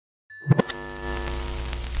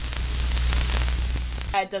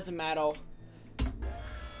it doesn't matter.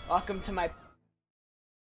 Welcome to my...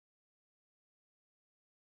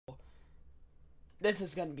 This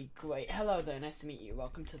is gonna be great. Hello there, nice to meet you.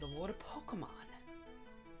 Welcome to the world of Pokemon.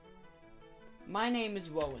 My name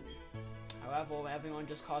is Rowan. However, everyone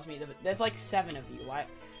just calls me there's like 7 of you, right?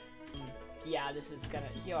 Yeah, this is gonna...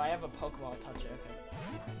 Here, I have a Pokeball toucher, okay.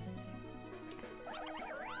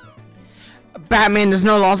 Batman, there's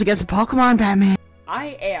no laws against Pokemon, Batman.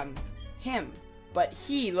 I am him, but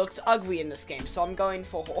he looks ugly in this game, so I'm going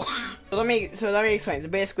for her. so let me explain. So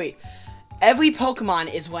basically, every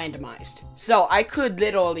Pokemon is randomized. So I could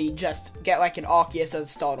literally just get like an Arceus as a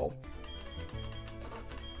startle.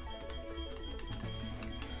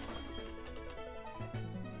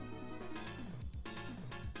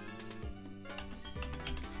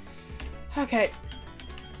 Okay.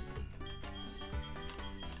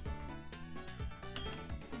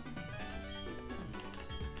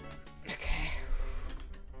 Okay.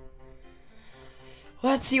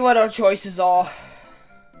 Let's see what our choices are.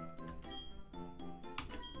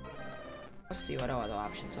 Let's see what our other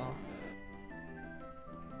options are.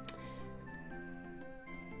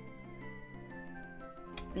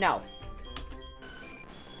 No.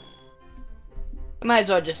 Might as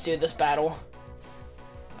well just do this battle.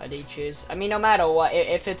 What do you choose? I mean, no matter what,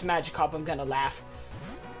 if it's Magikarp, I'm gonna laugh.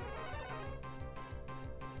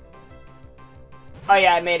 Oh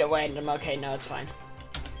yeah, I made it random. Okay, no, it's fine.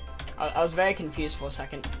 I was very confused for a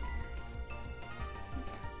second.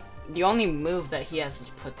 The only move that he has is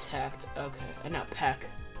Protect. Okay, not Peck.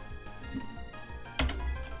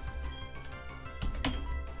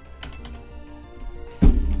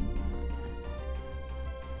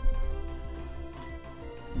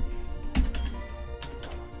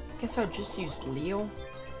 Guess I'll just use Leo.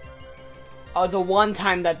 Oh, the one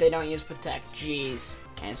time that they don't use Protect. Jeez.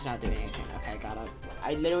 And it's not doing anything. Okay,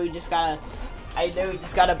 I literally just gotta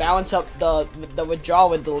balance up the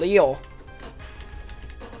withdrawal with the Leo.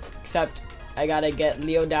 Except, I gotta get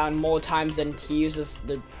Leo down more times than he uses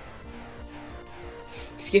the...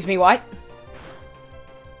 Excuse me, what?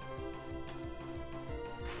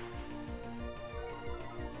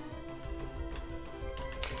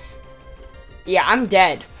 Yeah, I'm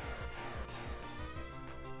dead.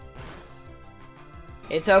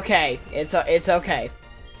 It's okay. It's okay.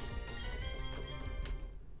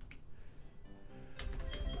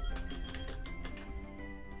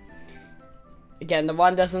 Again, the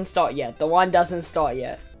one doesn't start yet. The one doesn't start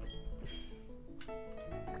yet.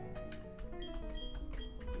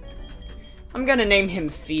 I'm gonna name him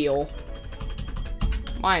Feel.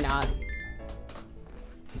 Why not?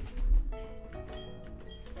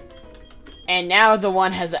 And now the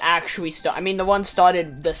one has actually started. I mean, the one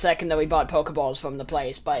started the second that we bought Pokeballs from the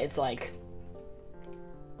place, but it's like...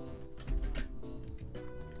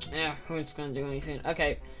 Yeah, who's gonna do anything?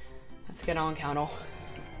 Okay, let's get on counter.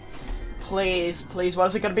 Please, please, what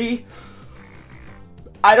is it gonna be?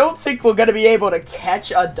 I don't think we're gonna be able to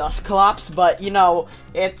catch a Dusclops, but, you know,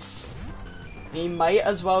 it's... We might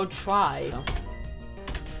as well try.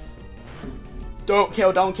 Don't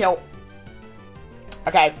kill, don't kill.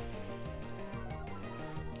 Okay.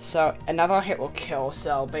 So, another hit will kill,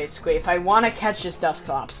 so basically, if I want to catch this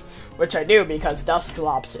Dusclops, which I do because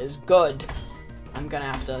Dusclops is good, I'm gonna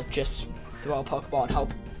have to just throw a Pokeball and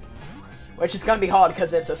hope. Which is gonna be hard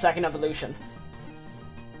because it's a second evolution.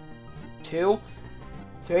 2,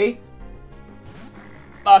 3.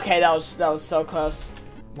 Okay, that was so close.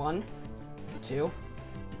 1, 2,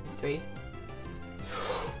 3.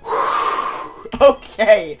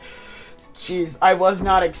 Okay. Jeez, I was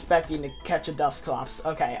not expecting to catch a Dusclops.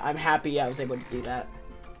 Okay, I'm happy I was able to do that.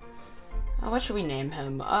 What should we name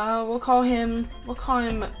him? We'll call him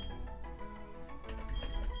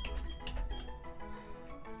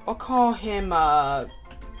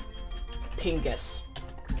Pingus.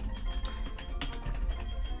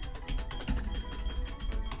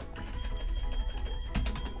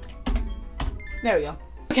 There we go.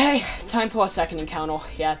 Okay, time for a second encounter.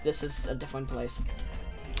 Yeah, this is a different place.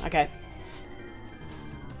 Okay.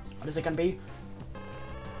 What is it gonna be?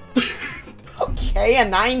 Okay, a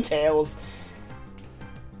Ninetales.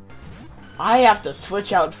 I have to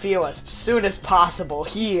switch out Feel as soon as possible.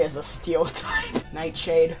 He is a Steel type.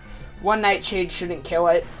 Nightshade. One Nightshade shouldn't kill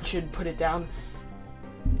it. Should put it down.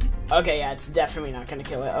 Okay, yeah, it's definitely not gonna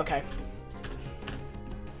kill it. Okay.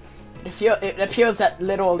 It appears that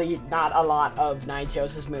literally not a lot of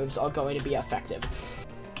Ninetales' moves are going to be effective.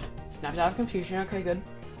 Snapped out of confusion. Okay, good.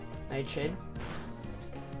 Nightshade.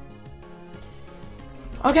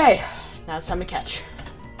 Okay, now it's time to catch.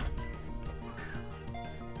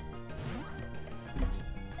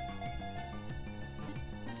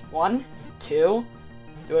 One, 2,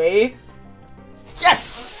 3.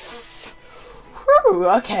 Yes! Whew,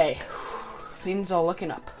 okay. Things are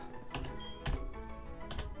looking up.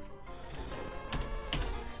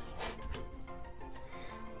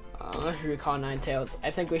 What should we call Ninetales? I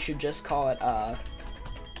think we should just call it,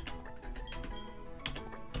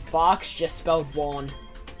 Fox, just spelled Vaughn.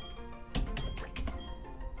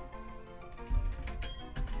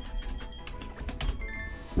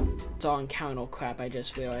 It's on counter. Crap, I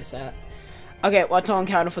just realized that. Okay, what's on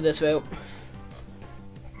counter for this route?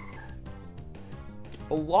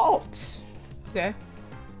 A waltz. Okay.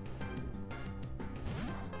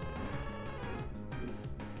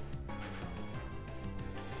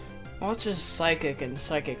 Waltz is psychic and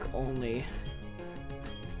psychic only.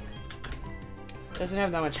 Doesn't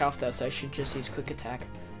have that much health though, so I should just use quick attack.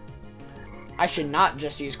 I should not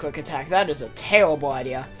just use quick attack. That is a terrible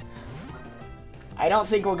idea. I don't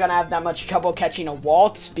think we're gonna have that much trouble catching a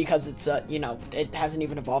waltz because it's, you know, it hasn't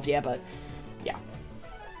even evolved yet, but yeah.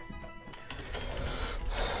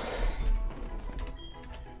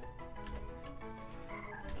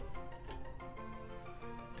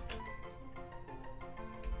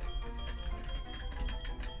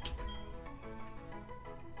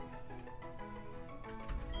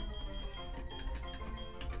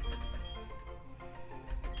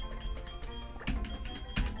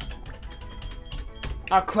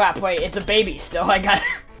 Oh crap, wait, it's a baby still, I got...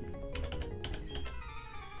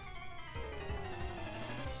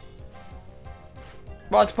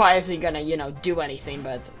 Well, it's probably isn't gonna, you know, do anything,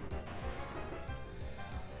 but it's...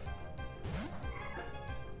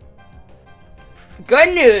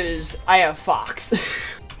 Good news! I have Fox.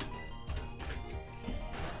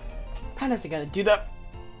 How is it gonna do that?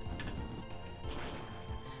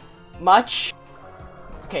 Much?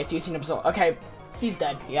 Okay, it's using Absorb. Okay, he's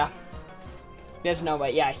dead, yeah. There's no way.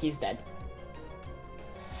 Yeah, he's dead.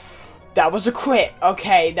 That was a crit.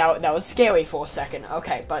 Okay, that was scary for a second.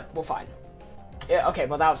 Okay, but we're fine. Yeah, okay,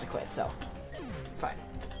 well that was a crit, so fine.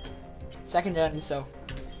 Second turn, so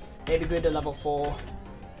maybe good to level 4.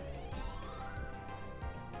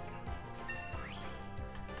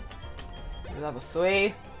 Level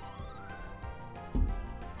 3.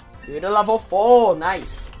 Good to level 4.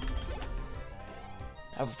 Nice.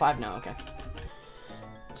 Level 5 now. Okay.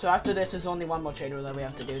 So after this, there's only one more trader that we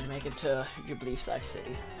have to do to make it to Jubilee Life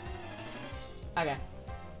City. Okay.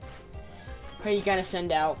 Who are you gonna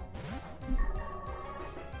send out?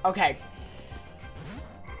 Okay.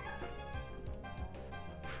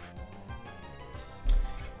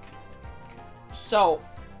 So,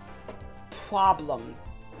 problem.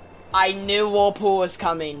 I knew Whirlpool was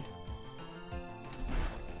coming.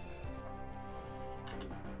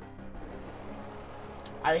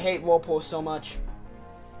 I hate Whirlpool so much.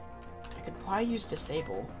 I could probably use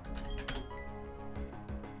Disable.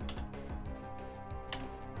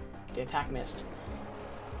 The attack missed.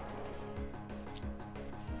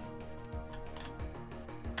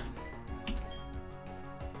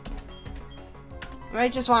 I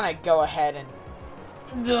just want to go ahead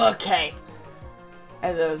and... Okay.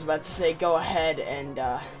 As I was about to say, go ahead and,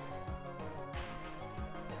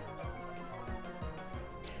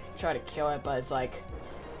 try to kill it, but it's like...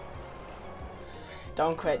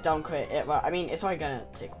 Don't quit, don't quit. Well, I mean, it's only gonna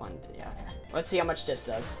take one. Yeah, okay. Let's see how much this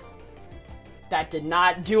does. That did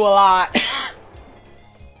not do a lot.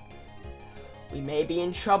 We may be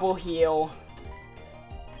in trouble here.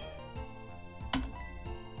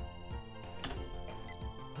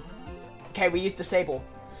 Okay, we used Disable.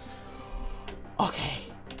 Okay.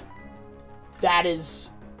 That is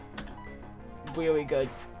really good.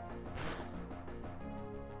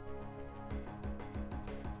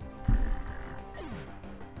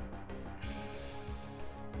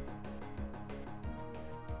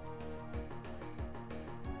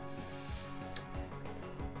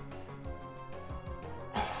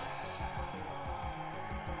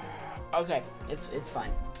 Okay, it's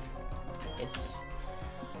fine. It's...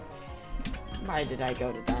 Why did I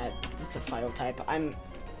go to that? It's a file type. I'm...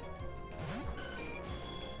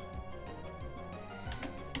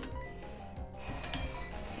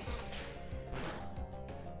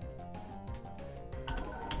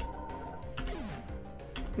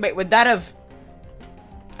 Wait, would that have...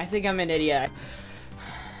 I think I'm an idiot.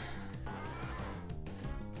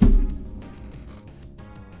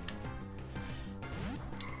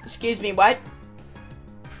 Excuse me, what?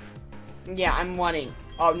 Yeah, I'm wanting.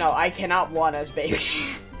 Oh no, I cannot want us, baby.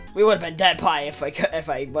 We would have been dead pie if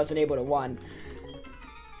I wasn't able to won.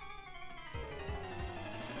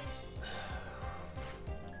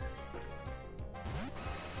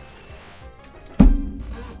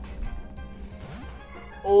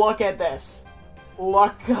 Look at this.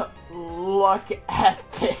 Look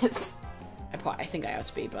at this. I think I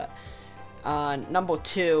outspeed, but number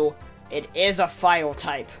 2, it is a fire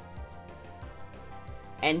type.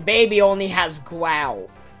 And baby only has growl.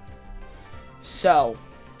 So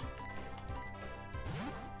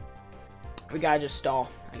we gotta just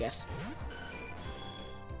stall, I guess.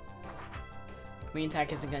 Main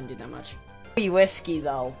attack isn't gonna do that much. Pretty risky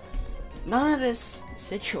though. None of this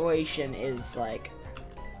situation is like,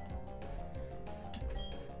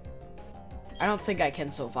 I don't think I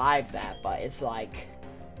can survive that, but it's like,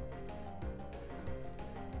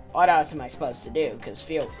 what else am I supposed to do? Because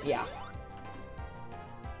yeah.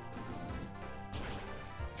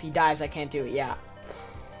 If he dies, I can't do it, yeah.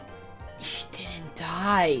 He didn't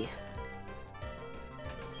die.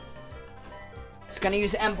 He's gonna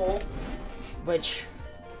use Emble, which...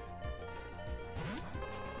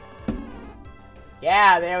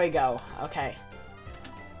 Yeah, there we go. Okay.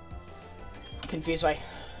 Confused way.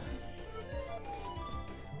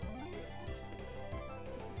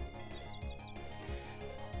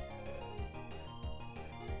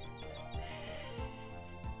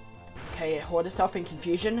 Okay, hold itself in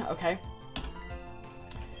confusion. Okay.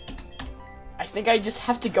 I think I just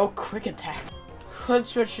have to go quick attack. Could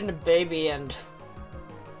switch into baby and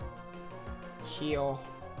heal.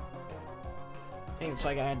 I think that's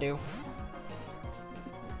what I gotta do.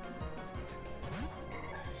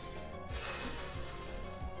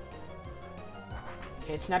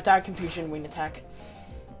 Okay, it snapped out of confusion, wing attack.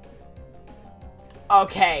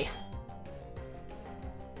 Okay.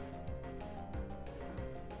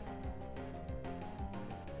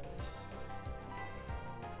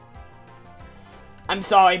 I'm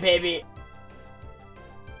sorry, baby.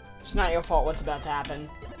 It's not your fault what's about to happen.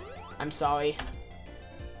 I'm sorry.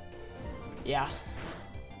 Yeah.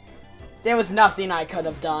 There was nothing I could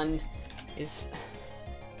have done.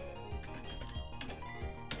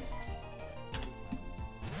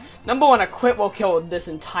 Number 1, a crit will kill this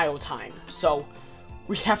entire time. So,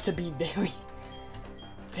 we have to be very,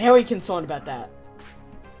 very concerned about that.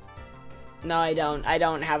 No, I don't. I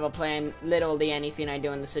don't have a plan. Literally anything I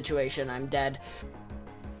do in the situation, I'm dead.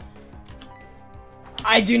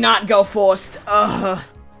 I do not go first. Ugh.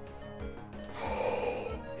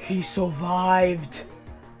 He survived.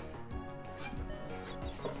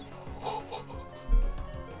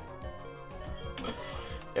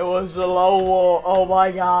 It was a low wall. Oh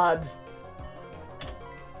my god.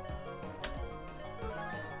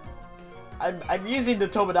 I'm using the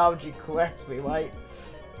terminology correctly, right?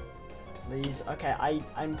 Please. Okay,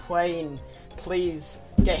 I'm playing. Please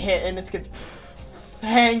get hit and it's good.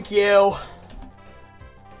 Thank you.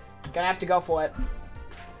 Gonna have to go for it.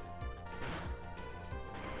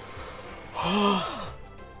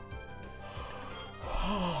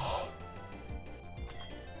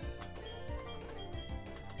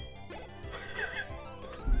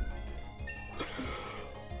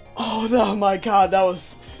 Oh my god, that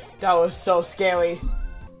was so scary.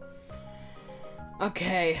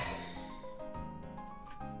 Okay.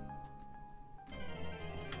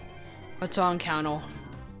 What's on counter?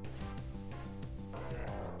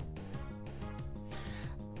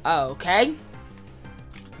 Okay.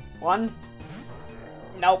 1.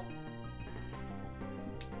 Nope.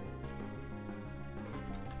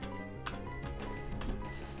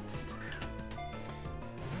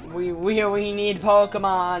 We really need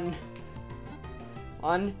Pokemon.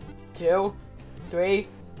 1, 2, 3.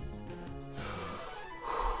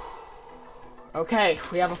 Okay,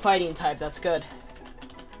 we have a fighting type, that's good.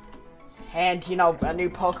 And, you know, a new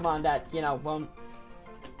Pokemon that, you know, won't...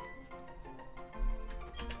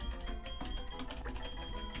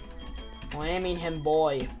 Well, I mean him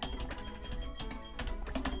boy.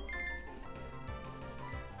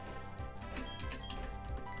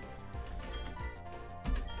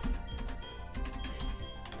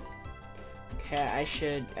 Okay,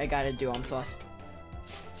 I gotta do him first.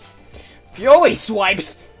 Fury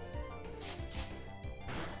swipes!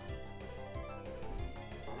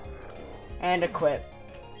 And a quit.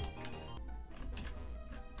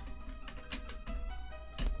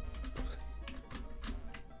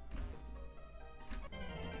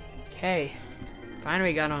 Okay.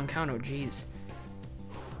 Finally got on counter, jeez.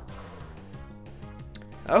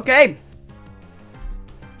 Okay!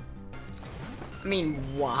 I mean,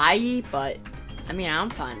 why? But, I mean, I'm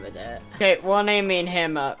fine with it. Okay, we're naming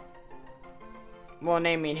him, Moo. We're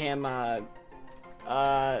naming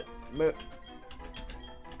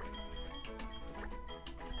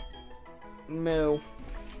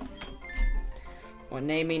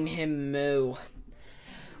him Moo.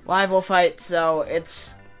 Rival fight, so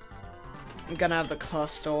it's... I'm gonna have the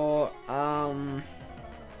cluster,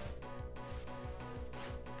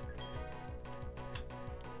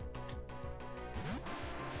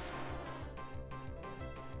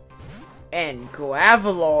 And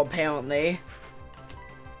Gravelor, apparently.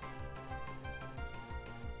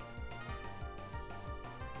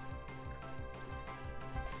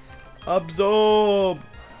 Absorb!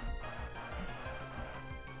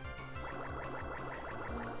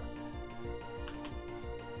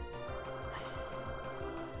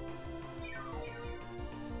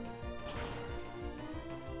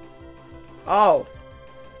 Oh!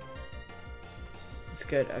 It's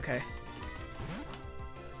good, okay.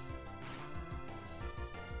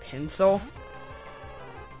 Pencil?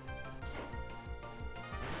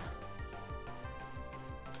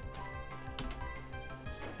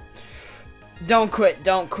 Don't quit,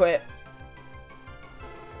 don't quit.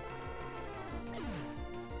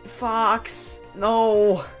 Fox,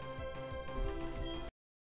 no.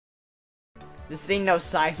 This thing knows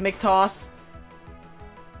seismic toss.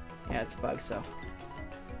 Yeah, it's bugged, so.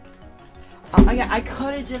 I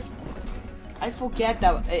could've just. I forget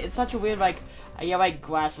that it's such a weird, like, I get like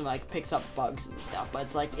glass and like picks up bugs and stuff, but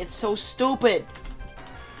it's like, it's so stupid.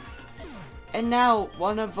 And now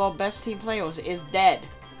one of our best team players is dead.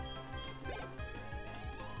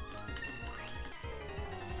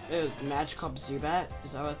 Magikarp Zubat?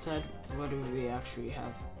 Is that what it said? What do we actually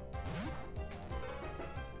have?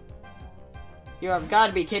 You have got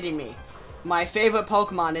to be kidding me. My favorite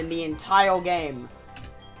Pokemon in the entire game.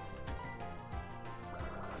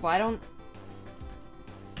 Well, I don't...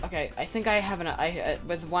 Okay, I think I have enough.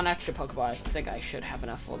 With one extra Pokeball, I think I should have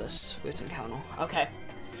enough for this route encounter. Okay.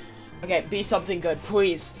 Okay, be something good,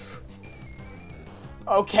 please.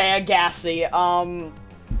 Okay, a Gassy.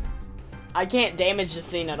 I can't damage this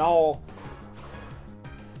thing at all.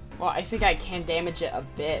 Well, I think I can damage it a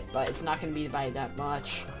bit, but it's not going to be by that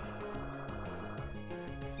much.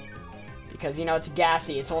 Because, you know, it's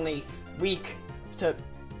Gassy. It's only weak to...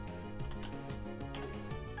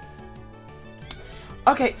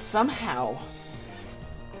 Okay, somehow...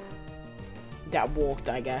 that worked,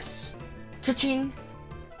 I guess. Ka-ching!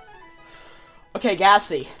 Okay,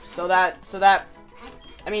 Gassy. So that...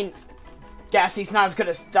 I mean... Gassy's not as good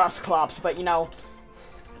as Dusclops, but you know,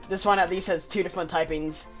 this one at least has two different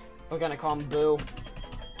typings. We're gonna call him Boo.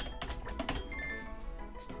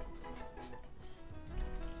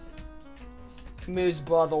 Moo's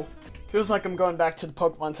brother. Feels like I'm going back to the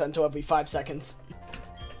Pokemon Center every 5 seconds.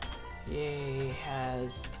 He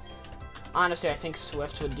has... Honestly, I think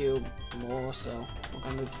Swift would do more, so we're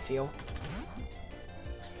gonna move the field.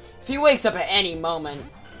 If he wakes up at any moment...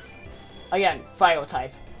 Again, Fire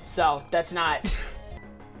type. So, that's not...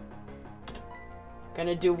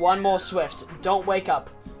 Gonna do one more Swift. Don't wake up.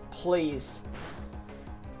 Please.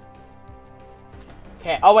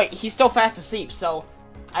 Okay, oh wait, he's still fast asleep, so...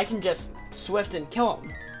 I can just Swift and kill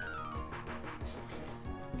him.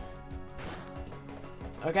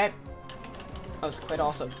 Okay. That was quite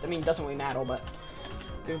awesome. I mean, doesn't really matter, but...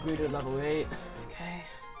 Go to level 8. Okay.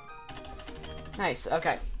 Nice,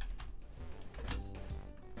 okay.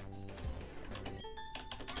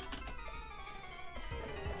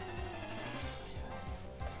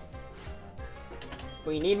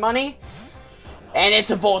 We need money, and it's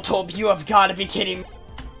a Voltorb. You have got to be kidding me.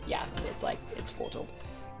 Yeah, it's like, it's Voltorb.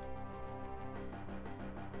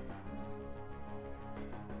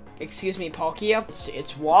 Excuse me, Palkia.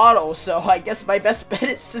 It's Waddle, so I guess my best bet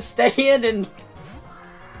is to stay in and...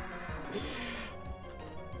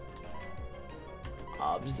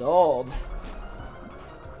 Absorb.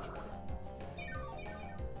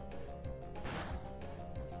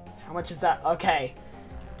 How much is that? Okay.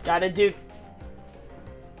 Gotta do...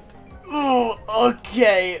 Oh,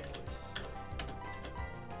 okay.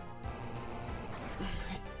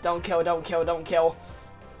 Don't kill, don't kill, don't kill.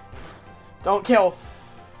 Don't kill.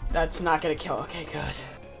 That's not gonna kill. Okay, good.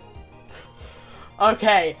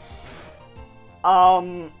 Okay.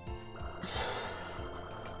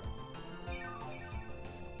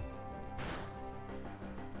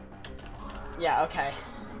 Yeah, okay.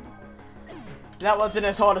 That wasn't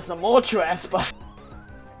as hard as the Moltres, but...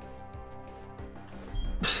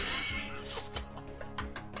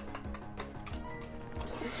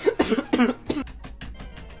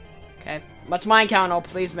 Okay. What's my encounter?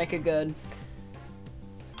 Please make it good.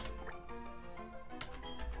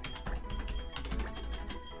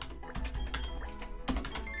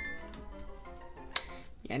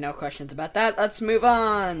 Yeah, no questions about that. Let's move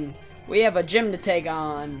on. We have a gym to take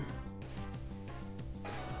on.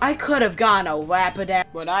 I could have gone a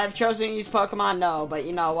Rapidash. Would I have chosen these Pokemon? No, but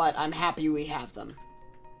you know what? I'm happy we have them.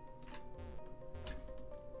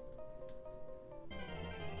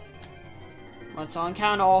 What's on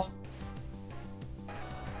counter?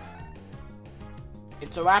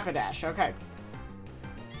 It's a Rapidash, okay.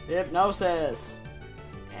 Hypnosis.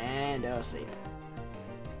 And asleep.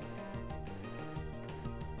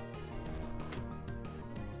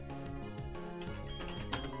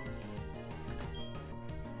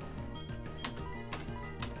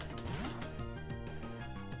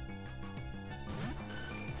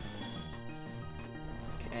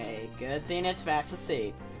 Okay, good thing it's fast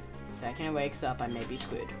asleep. Second it wakes up, I may be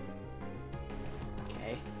screwed.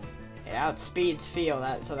 Okay. It outspeeds feel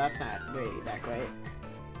that, so that's not really that great.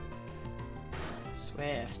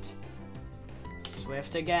 Swift.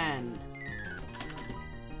 Swift again.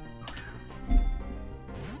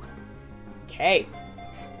 Okay.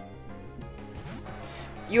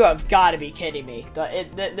 You have got to be kidding me.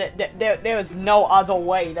 There is no other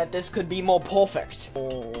way that this could be more perfect.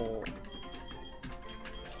 Oh.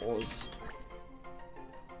 Pause.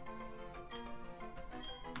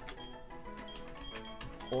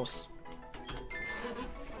 Horse.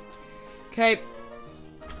 Okay.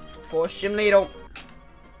 Force gym leader.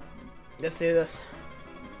 Let's do this.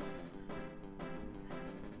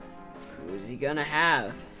 Who's he gonna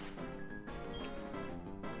have?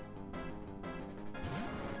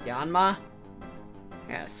 Yanma?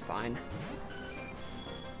 Yeah, it's fine.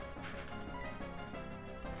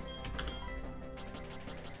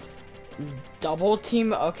 Double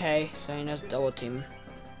team? Okay, so he knows double team.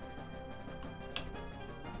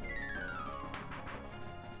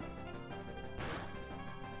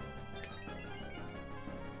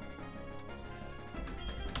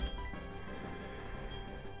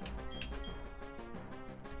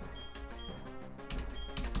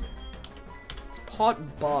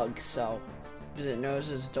 Hot bug, so does it know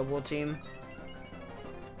it's double team?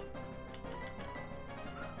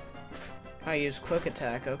 I use quick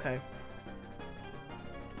attack, okay.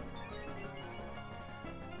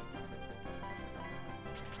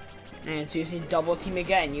 And it's using double team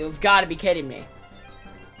again. You've got to be kidding me.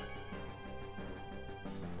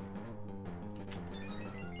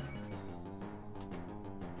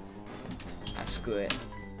 Ah, screw it.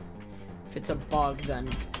 If it's a bug,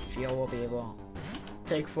 then Feel will be able to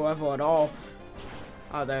take forever at all.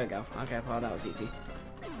 Oh, there we go. Okay, well, that was easy.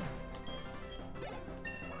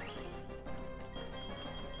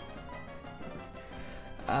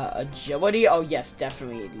 Agility? Oh, yes,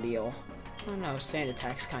 definitely Leo. Oh, no, sand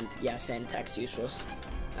attack's kind of... Yeah, sand attack's useless.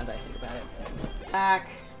 Now that I think about it. Back.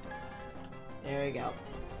 There we go.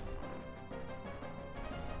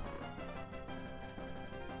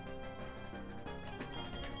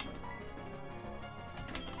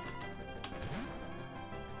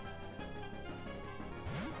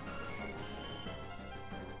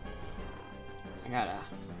 I gotta...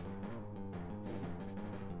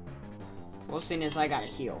 First thing is I gotta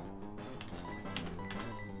heal.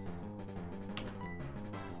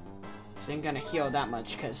 This ain't gonna heal that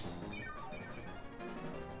much, cause...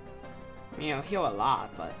 You know, heal a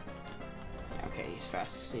lot, but... Okay, he's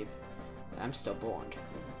fast asleep. But I'm still bored.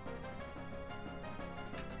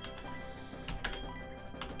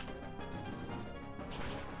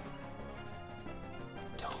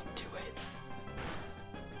 Don't do it.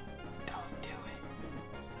 Don't do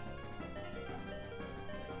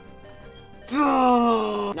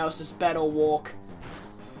it. Now it's just better walk.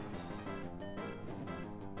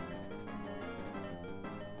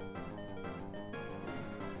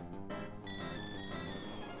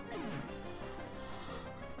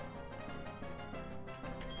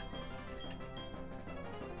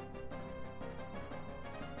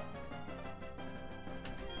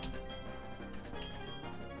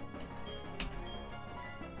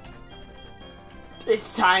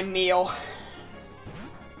 It's time, meal.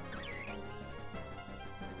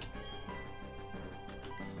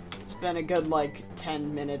 It's been a good, like,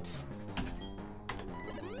 10 minutes.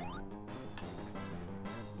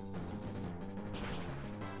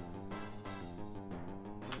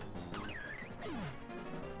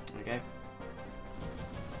 Okay.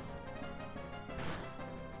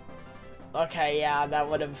 Okay, yeah, that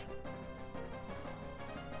would've...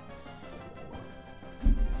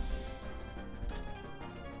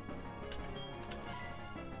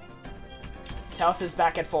 His health is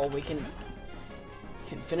back at full. We can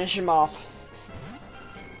finish him off.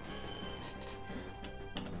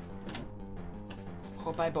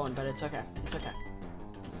 Hope I bone, but it's okay. It's okay.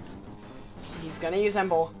 So he's gonna use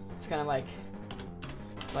Emble. It's gonna like,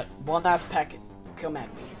 but one last peck, kill Magby.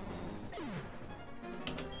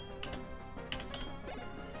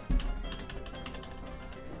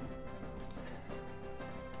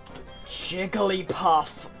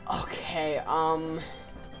 Jigglypuff. Okay,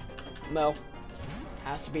 Mo.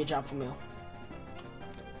 Has to be a job for Mo.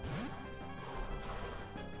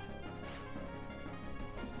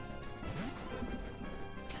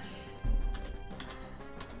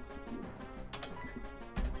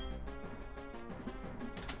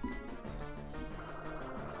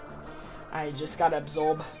 I just gotta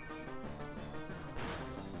absorb.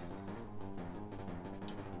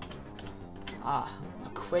 I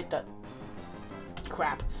quit that.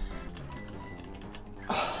 Crap.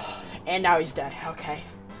 And now he's dead. Okay.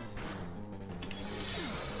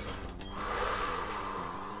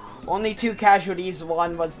 Only 2 casualties.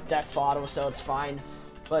 One was death fodder, so it's fine.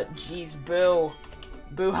 But jeez, Boo.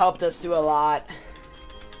 Boo helped us do a lot.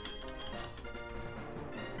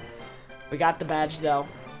 We got the badge though.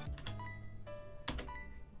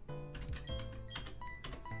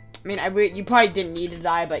 I mean, you probably didn't need to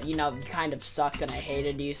die, but you know, you kind of sucked and I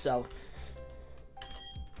hated you, so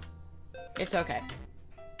it's okay.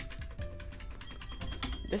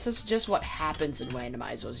 This is just what happens in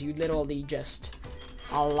randomizers. You literally just,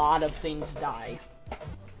 a lot of things die.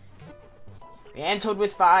 We entered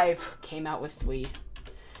with 5, came out with 3.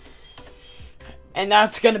 And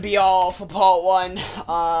that's gonna be all for part 1.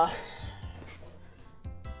 I'm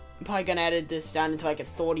probably gonna edit this down into like a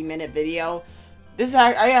 30-minute video. This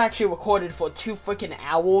I actually recorded for 2 freaking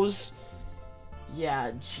hours.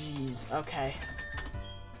 Yeah, jeez. Okay.